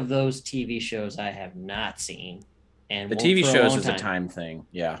most time. of those TV shows I have not seen. And the TV shows is a time thing.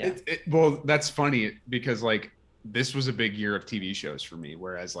 Yeah. Well, that's funny because like this was a big year of TV shows for me,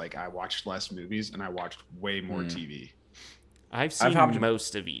 whereas like I watched less movies and I watched way more TV. I've seen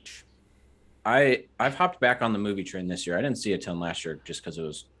most of each. I've hopped back on the movie train this year. I didn't see a ton last year just because it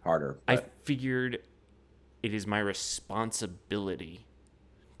was harder. But I figured it is my responsibility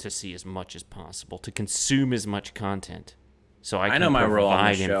to see as much as possible, to consume as much content. So I know my role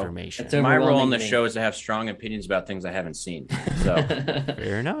on the show. My role on the show is to have strong opinions about things I haven't seen. So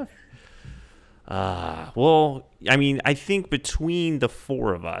fair enough. Well, I mean, I think between the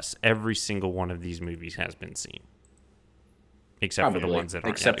 4 of us, every single one of these movies has been seen, except for the ones that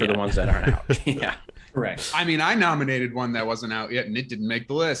aren't out. Yeah, correct. I mean, I nominated one that wasn't out yet, and it didn't make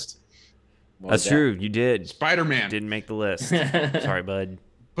the list. That's true. You did. Spider-Man didn't make the list. Sorry, bud.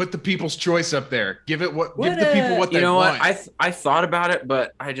 Put the People's Choice up there. Give the people what they want. You know what? I thought about it,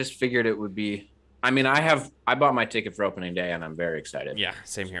 but I just figured it would be. I mean, I bought my ticket for opening day, and I'm very excited. Yeah,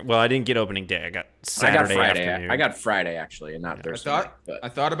 same here. Well, I didn't get opening day. I got Saturday afternoon. I got Friday actually, and not Thursday. I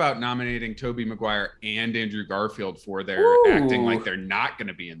thought about nominating Tobey Maguire and Andrew Garfield for their acting like they're not going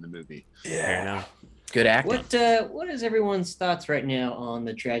to be in the movie. Yeah, fair enough. Good acting. What is everyone's thoughts right now on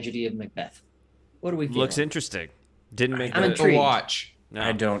the tragedy of Macbeth? What do we feel? Looks interesting. Didn't make the watch. No.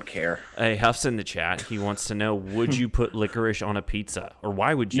 I don't care. Hey, Huff's in the chat. He wants to know, would you put licorice on a pizza? Or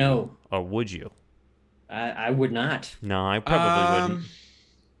why would you? No. Or would you? I would not. No, I probably wouldn't.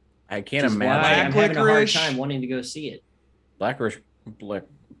 I can't imagine. I'm having a hard time wanting to go see it. Black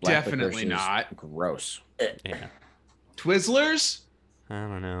definitely licorice not. Gross. Yeah. Twizzlers? I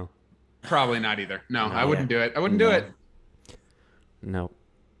don't know. Probably not either. No, I wouldn't do it. I wouldn't do it. No.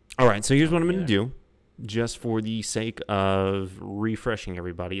 All right, so here's what I'm going to do. Just for the sake of refreshing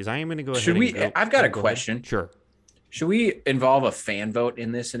everybody, is I am going to go ahead. I've got a question. Sure. Should we involve a fan vote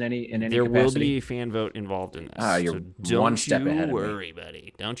in this in any There capacity? will be a fan vote involved in this. You're so one step ahead of me. Don't you worry,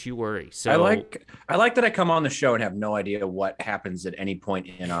 buddy. Don't you worry. So I like that I come on the show and have no idea what happens at any point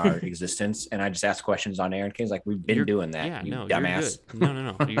in our existence, and I just ask questions on air. And Kane's like, "We've been doing that, yeah, you no, dumbass." You're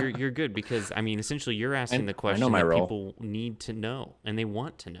good. No. You're good because I mean, essentially, you're asking the question that people need to know and they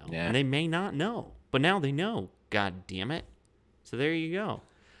want to know, and they may not know, but now they know. God damn it! So there you go.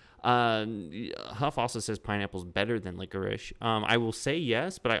 Huff also says pineapple's better than licorice. I will say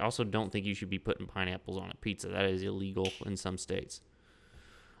yes, but I also don't think you should be putting pineapples on a pizza. That is illegal in some states.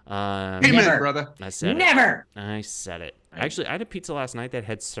 Amen, brother. I said never. I said it. Actually, I had a pizza last night that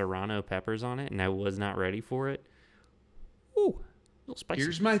had serrano peppers on it, and I was not ready for it. Ooh, a little spicy.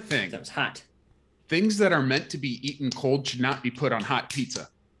 Here's my thing. That was hot. Things that are meant to be eaten cold should not be put on hot pizza.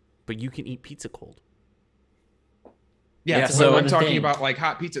 But you can eat pizza cold. Yeah, so I'm talking about like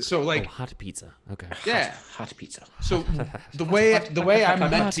hot pizza. So like hot pizza. Okay. Yeah, hot pizza. So the way I'm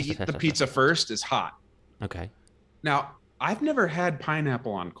meant to eat the pizza first is hot. Okay. Now I've never had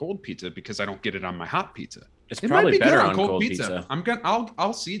pineapple on cold pizza because I don't get it on my hot pizza. It probably might be better on cold pizza.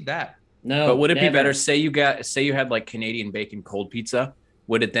 I'll cede that. No, but would it be better? Say you had like Canadian bacon cold pizza.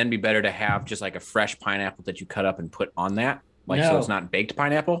 Would it then be better to have just like a fresh pineapple that you cut up and put on that, so it's not baked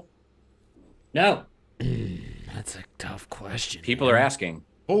pineapple? No. That's a tough question. People are asking.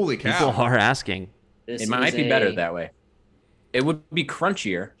 Holy cow. People are asking. It might be better that way. It would be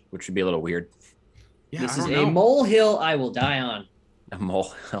crunchier, which would be a little weird. Yeah, this is a molehill I will die on. A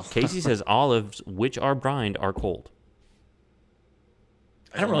molehill. Casey says olives, which are brined, are cold.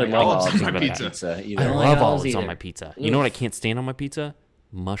 I don't really love olives on my pizza either. I love olives on my pizza. You know what I can't stand on my pizza?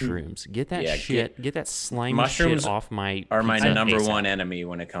 Mushrooms. Get that shit. Get that slimy shit off my are my number one enemy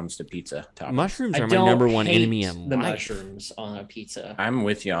when it comes to pizza toppings. Mushrooms are my number one enemy in the life. mushrooms on a pizza. I'm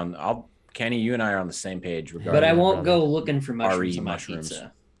with you on. Kenny, you and I are on the same page regarding. But I won't go looking for mushrooms on my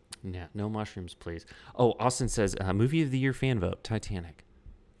pizza. Yeah, no mushrooms, please. Oh, Austin says movie of the year fan vote: Titanic.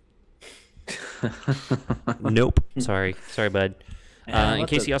 Nope. Sorry, bud. And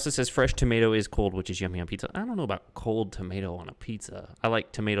Casey also says fresh tomato is cold, which is yummy on pizza. I don't know about cold tomato on a pizza. I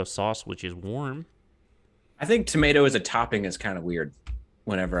like tomato sauce, which is warm. I think tomato as a topping is kind of weird.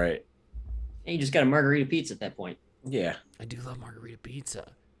 Whenever you just got a margarita pizza at that point. Yeah, I do love margarita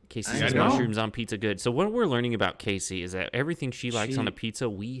pizza. Casey says mushrooms on pizza good. So what we're learning about Casey is that everything she likes on a pizza,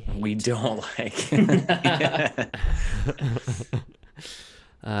 we hate. We don't like.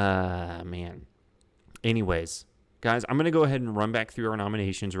 Man. Anyways, guys, I'm going to go ahead and run back through our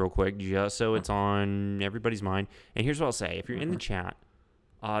nominations real quick just so it's on everybody's mind. And here's what I'll say. If you're in the chat,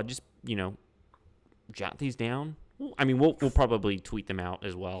 just, jot these down. I mean, we'll probably tweet them out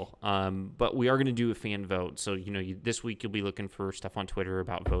as well. But we are going to do a fan vote. So, this week you'll be looking for stuff on Twitter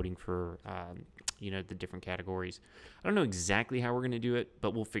about voting for, the different categories. I don't know exactly how we're going to do it,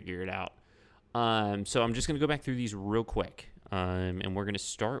 but we'll figure it out. So I'm just going to go back through these real quick. And we're going to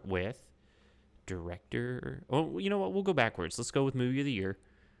start with director. Oh, you know what? We'll go backwards. Let's go with movie of the year.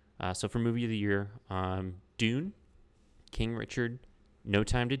 So for movie of the year, Dune, King Richard, No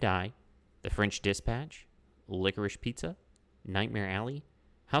Time to Die, The French Dispatch, Licorice Pizza, Nightmare Alley,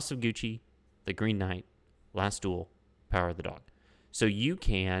 House of Gucci, The Green Knight, Last Duel, Power of the Dog. So you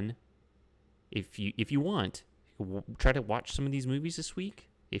can, if you want, try to watch some of these movies this week.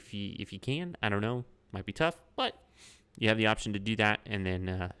 If you can, I don't know, might be tough, but you have the option to do that, and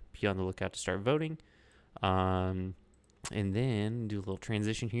then be on the lookout to start voting. And then do a little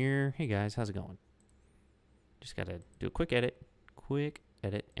transition here. Hey guys, how's it going? Just gotta do a quick edit,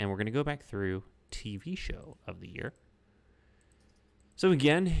 and we're gonna go back through TV show of the year. So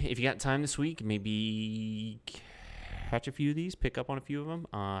again, if you got time this week, maybe catch a few of these, pick up on a few of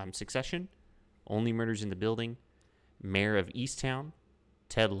them. Succession, Only Murders in the Building, Mayor of Easttown,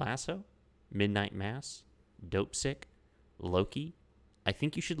 Ted Lasso, Midnight Mass, Dope Sick, Loki, I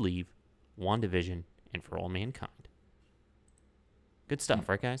Think You Should Leave, WandaVision, and For All Mankind. Good stuff,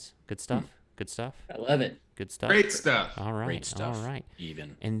 right, guys? Good stuff. Good stuff. I love it. Good stuff. Great stuff. All right. Great stuff. All right.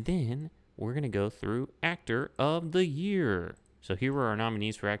 Even. And then we're going to go through Actor of the Year. So here are our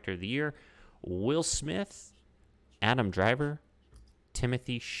nominees for Actor of the Year. Will Smith, Adam Driver,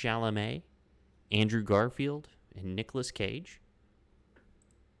 Timothy Chalamet, Andrew Garfield, and Nicolas Cage.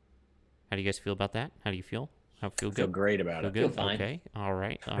 How do you guys feel about that? How do you feel? How feel good? Feel great about it. Feel good? Feel fine. Okay. All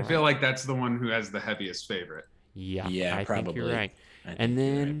right. I feel like that's the one who has the heaviest favorite. Yeah. Yeah, I probably. think you're right. And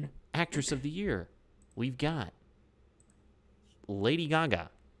then Actress of the Year. We've got Lady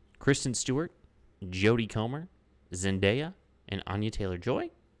Gaga, Kristen Stewart, Jodie Comer, Zendaya, and Anya Taylor-Joy.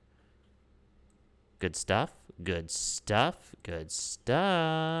 Good stuff. Good stuff. Good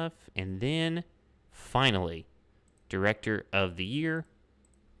stuff. And then, finally, Director of the Year,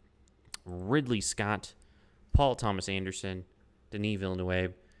 Ridley Scott, Paul Thomas Anderson, Denis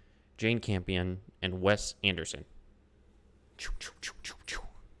Villeneuve, Jane Campion, and Wes Anderson.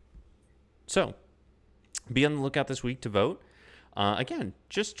 So, be on the lookout this week to vote. Again,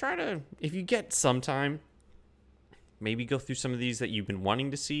 just try to, if you get some time, maybe go through some of these that you've been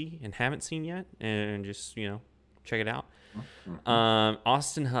wanting to see and haven't seen yet, and just, check it out.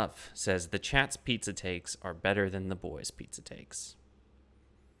 Austin Huff says, the chat's pizza takes are better than the boys' pizza takes.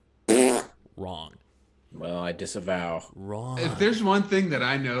 Wrong. Well, I disavow. Wrong. If there's one thing that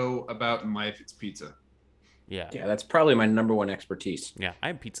I know about in life, it's pizza. Yeah. Yeah, that's probably my number one expertise. Yeah, I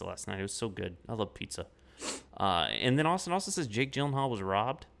had pizza last night. It was so good. I love pizza. And then Austin also says Jake Gyllenhaal was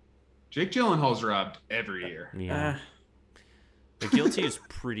robbed. Jake Gyllenhaal's robbed every year. Yeah. The Guilty is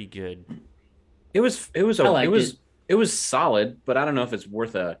pretty good. It was solid, but I don't know if it's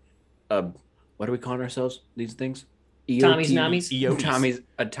worth a what are we calling ourselves? These things? Tommy's Nommies? EOTYs.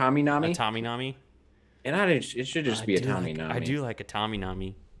 A Tommy Nami? A Tommy Nami. And it should just be a Tommy Nami. I do like a Tommy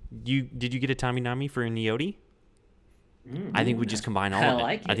Nami. Did you get a Tommy Nami for an EOTY? I think we just combine all of it.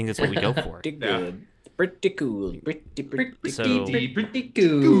 like it. I think that's what we go for. Pretty good. Pretty cool. Pretty So- pretty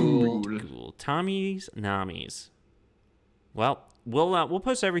cool. Cool. Tommy's Namis. Well, we'll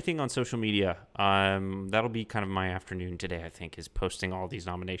post everything on social media. That'll be kind of my afternoon today, I think, is posting all these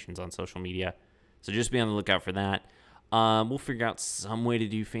nominations on social media. So just be on the lookout for that. We'll figure out some way to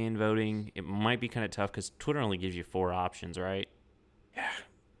do fan voting. It might be kind of tough because Twitter only gives you 4 options, right? Yeah,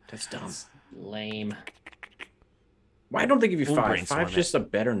 that's dumb. Lame. Why don't they give you We'll 5? brainstorm 5's just a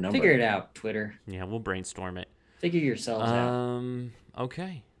better number. Figure it out, Twitter. Yeah, we'll brainstorm it. Figure yourselves out.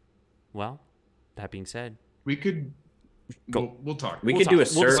 Okay. Well, that being said, We could Go. We'll talk. We We'll could do a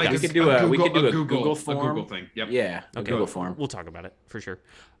talk. We'll search. discuss. We could do a Google Google form. A Google thing. Yep. Yeah, a Okay. Google form. we'll talk about it for sure.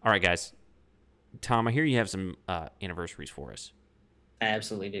 All right, guys. Tom, I hear you have some anniversaries for us. I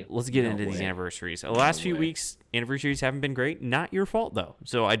absolutely do. Let's get No into these way. anniversaries. The last few way. weeks, anniversaries haven't been great. Not your fault, though.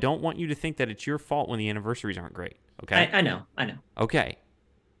 So I don't want you to think that it's your fault when the anniversaries aren't great. Okay? I know. Okay.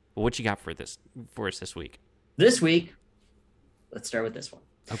 Well, what you got for us this week? This week, let's start with this one.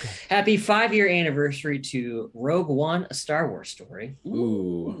 Okay. Happy 5-year anniversary to Rogue One, a Star Wars story.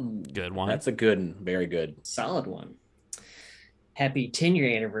 Ooh, Good one. that's a good one. Very good. Solid one. Happy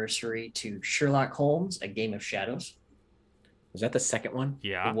 10-year anniversary to Sherlock Holmes, A Game of Shadows. Was that the second one?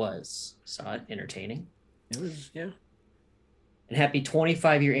 Yeah. It was. Saw it. Entertaining. It was, yeah. And happy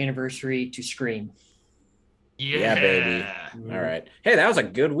 25-year anniversary to Scream. Yeah, baby. All right. Hey, that was a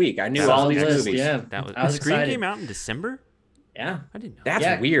good week. I knew That all was these good. movies. Yeah. I was Scream excited. came out in December? Yeah. I didn't know. That's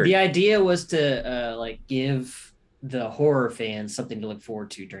Yeah, weird. The idea was to give the horror fans something to look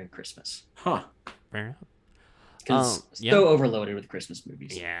forward to during Christmas. Huh. Fair enough. Because yeah. so overloaded with Christmas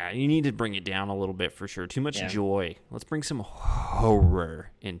movies. Yeah, you need to bring it down a little bit for sure. Too much Yeah. joy. Let's bring some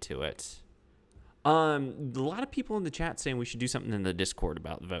horror into it. A lot of people in the chat saying we should do something in the Discord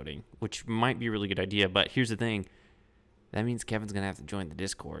about voting, which might be a really good idea. But here's the thing: that means Kevin's gonna have to join the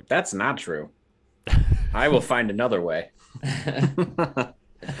Discord. That's not true. I will find another way.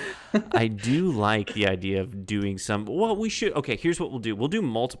 I do like the idea of doing some. Well, we should. Okay, here's what we'll do. We'll do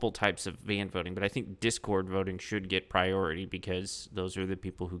multiple types of van voting, but I think Discord voting should get priority because those are the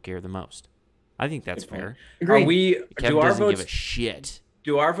people who care the most. I think that's fair. Agreed. Are we? Kevin Do our doesn't votes? give a shit.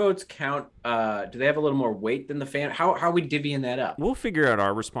 Do our votes count? Do they have a little more weight than the fan? How are we divvying that up? We'll figure out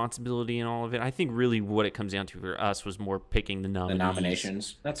our responsibility and all of it. I think really what it comes down to for us was more picking the The nominees.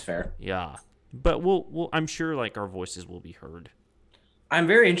 nominations. That's fair. Yeah, but we'll. I'm sure like our voices will be heard. I'm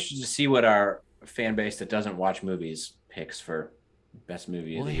very interested to see what our fan base that doesn't watch movies picks for best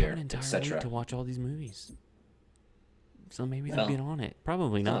movie Well, of they the have year, an entire etc. week to watch all these movies, so maybe they'll Well, get on it.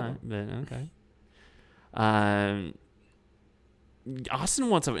 Probably well. not, but okay. Austin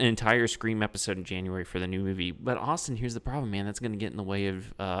wants an entire Scream episode in January for the new movie, but Austin, here's the problem, man. That's going to get in the way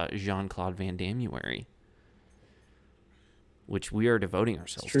of Jean-Claude Van Damme, which we are devoting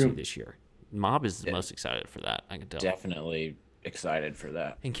ourselves to true. this year. Mob is the most excited for that, I can tell. Definitely excited for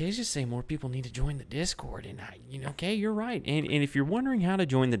that. And Kay's just saying more people need to join the Discord, and Kay, you're right. And if you're wondering how to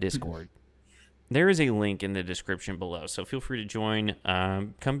join the Discord, there is a link in the description below, so feel free to join.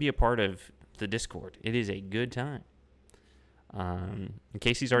 Come be a part of the Discord. It is a good time.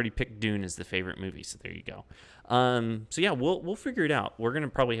 Casey's already picked Dune as the favorite movie, so there you go. So yeah, we'll figure it out. We're gonna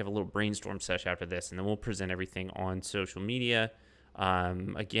probably have a little brainstorm sesh after this, and then we'll present everything on social media.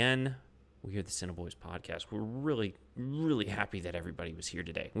 Again, we are the CineBoiz podcast. We're really, really happy that everybody was here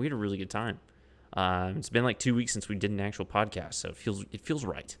today. We had a really good time. It's been like 2 weeks since we did an actual podcast, so it feels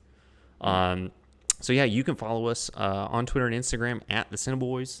right. So yeah, you can follow us on Twitter and Instagram at the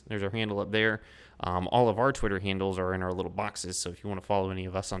CineBoiz. There's our handle up there. All of our Twitter handles are in our little boxes, so if you want to follow any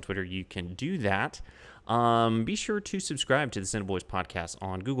of us on Twitter, you can do that. Be sure to subscribe to the CineBoiz podcast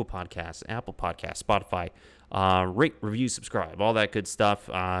on Google Podcasts, Apple Podcasts, Spotify. Rate, review, subscribe, all that good stuff.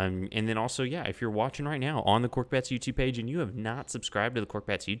 And then also, yeah, if you're watching right now on the Corkbats YouTube page and you have not subscribed to the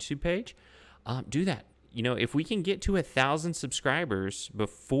Corkbats YouTube page, do that. If we can get to 1,000 subscribers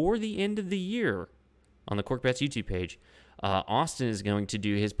before the end of the year on the Corkbats YouTube page, Austin is going to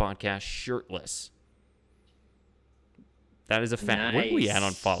do his podcast shirtless. That is a fact. What are we at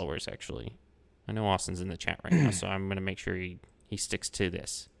on followers, actually? I know Austin's in the chat right now, so I'm going to make sure he sticks to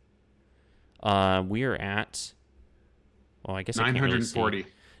this. We are at, well, I guess 940.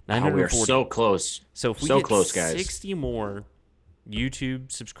 940. We are so close. So if we get close, guys. 60 more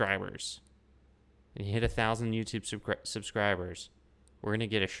YouTube subscribers and hit 1,000 YouTube subscribers, we're going to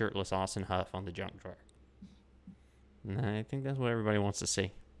get a shirtless Austin Huff on the junk drawer. And I think that's what everybody wants to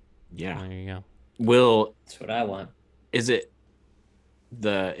see. Yeah. There you go. That's what I want. Is AD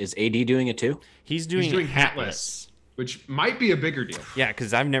doing it too? He's doing hatless, which might be a bigger deal. Yeah,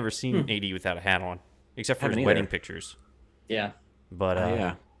 because I've never seen AD without a hat on, except for his Haven't wedding either. pictures. Yeah. But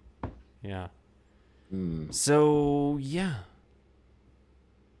yeah. Yeah. Mm. So yeah.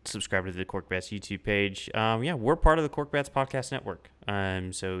 Subscribe to the Corkbats YouTube page. Yeah, we're part of the Corkbats Podcast Network.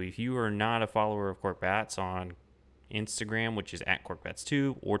 So if you are not a follower of Corkbats on Instagram, which is at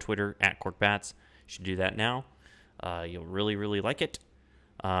Corkbats2, or Twitter at Corkbats, you should do that now. You'll really, really like it.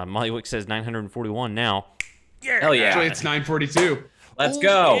 Molly Wick says 941 now. Hell yeah. Actually, it's 942. Let's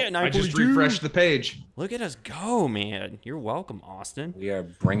go. Yeah, I just 942. refreshed the page. Look at us go, man. You're welcome, Austin. We are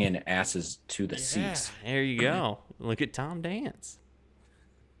bringing asses to the seats. There you go. Look at Tom dance.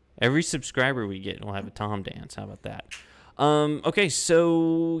 Every subscriber we get will have a Tom dance. How about that? Okay,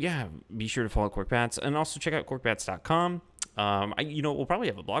 so yeah, be sure to follow Corkbats and also check out corkbats.com. We'll probably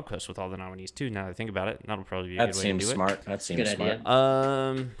have a blog post with all the nominees too. Now that I think about it, that'll probably be a That good way to do seems smart. That seems Good smart.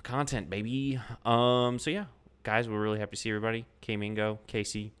 idea. Content, baby. So yeah, guys, we're really happy to see everybody. K Mingo,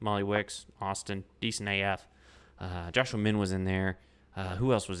 Casey, Molly Wicks, Austin, Decent AF. Joshua Min was in there.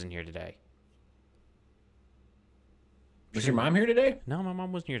 Who else was in here today? Was your mom here today? No, my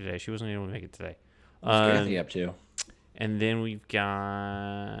mom wasn't here today. She wasn't able to make it today. What's Kathy up to? And then we've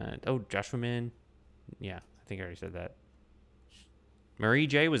got Joshua Min. Yeah, I think I already said that. Marie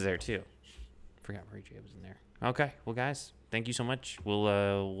J was there too. Forgot Marie J was in there. Okay, well guys, thank you so much.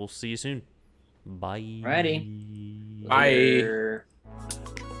 We'll see you soon. Bye. Righty. Bye. Later.